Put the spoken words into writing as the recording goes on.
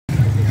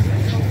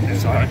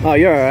sorry. Oh,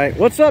 you're all right.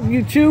 What's up,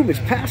 YouTube? It's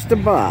Pastor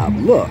Bob.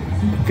 Look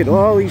at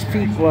all these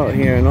people out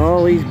here and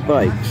all these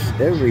bikes.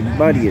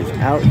 Everybody is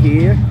out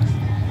here,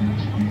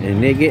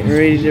 and they're getting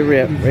ready to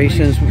rip.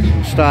 Racing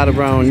start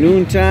around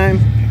noontime.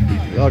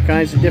 All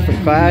kinds of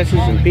different classes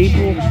and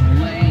people.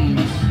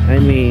 I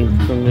mean,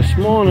 from this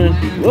morning,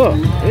 look,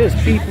 there's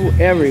people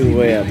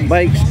everywhere,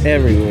 bikes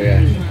everywhere.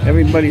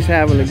 Everybody's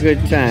having a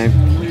good time.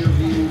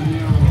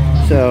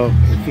 So,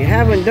 if you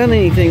haven't done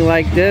anything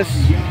like this,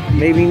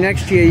 maybe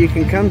next year you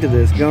can come to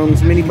this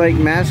Gomes Mini Bike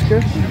Massacre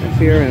up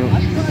here in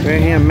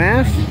Wareham,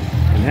 Mass,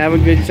 and have a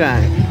good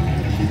time.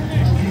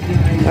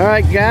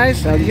 Alright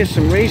guys, I'll get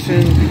some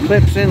racing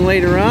clips in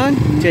later on.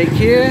 Take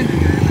care.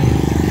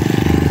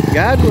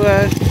 God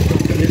bless.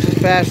 This is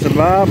Pastor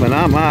Bob, and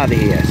I'm out of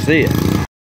here. See ya.